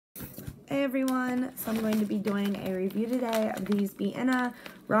Hey everyone, so I'm going to be doing a review today of these Biena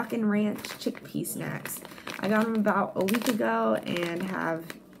Rockin Ranch chickpea snacks. I got them about a week ago and have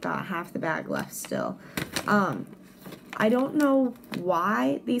about half the bag left still. I don't know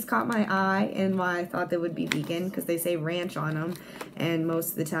why these caught my eye and why I thought they would be vegan, because they say ranch on them, and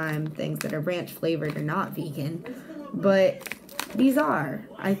most of the time things that are ranch flavored are not vegan, but these are,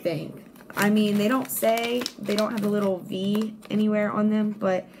 I think. I mean, they don't have a little V anywhere on them,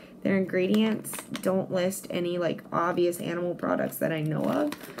 but their ingredients don't list any like obvious animal products that I know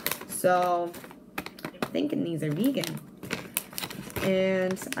of. So I'm thinking these are vegan.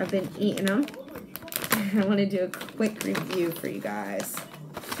 And I've been eating them. I want to do a quick review for you guys.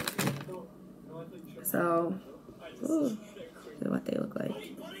 So, ooh, this is what they look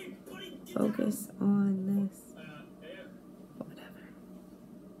like. Focus on this. Whatever.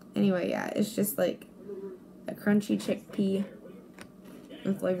 Anyway, yeah, it's just like a crunchy chickpea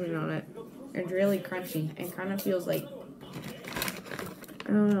and flavoring on it. It's really crunchy and kind of feels like,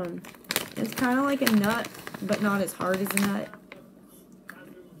 I don't know, it's kind of like a nut, but not as hard as a nut.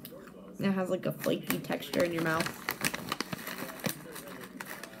 It has like a flaky texture in your mouth.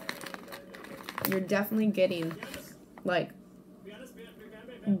 You're definitely getting like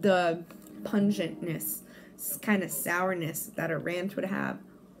the pungentness, kind of sourness that a ranch would have.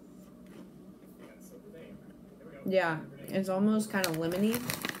 Yeah, it's almost kind of lemony.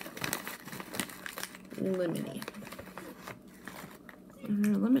 Lemony. Is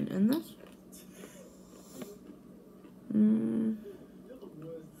there lemon in this?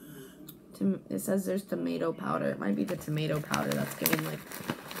 It says there's tomato powder. It might be the tomato powder that's giving like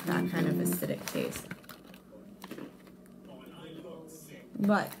that kind of acidic taste.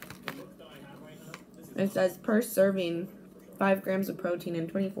 But it says per serving 5 grams of protein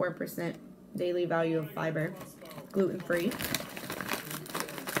and 24% daily value of fiber, gluten-free.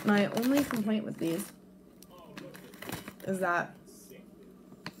 My only complaint with these is that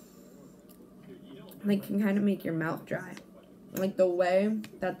they can kind of make your mouth dry. Like the way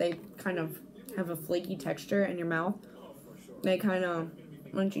that they kind of have a flaky texture in your mouth, they kind of,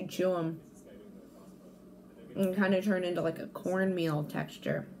 once you chew them, they kind of turn into like a cornmeal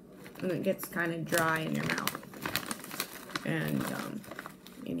texture, and it gets kind of dry in your mouth, and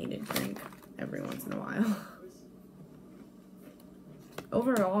you need to drink every once in a while.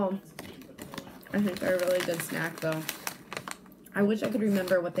 Overall, I think they're a really good snack though. I wish I could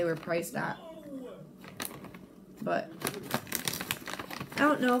remember what they were priced at, but I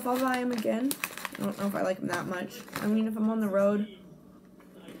don't know if I'll buy them again. I don't know if I like them that much. I mean, if I'm on the road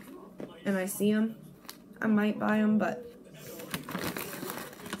and I see them, I might buy them, but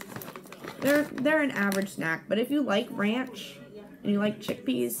they're an average snack. But if you like ranch and you like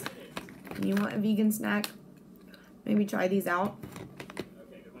chickpeas and you want a vegan snack, maybe try these out,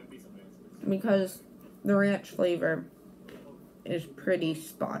 because the ranch flavor is pretty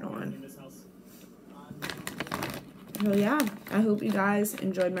spot on. So yeah, I hope you guys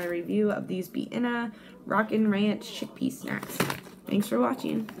enjoyed my review of these Biena Rockin Ranch chickpea snacks. Thanks for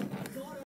watching.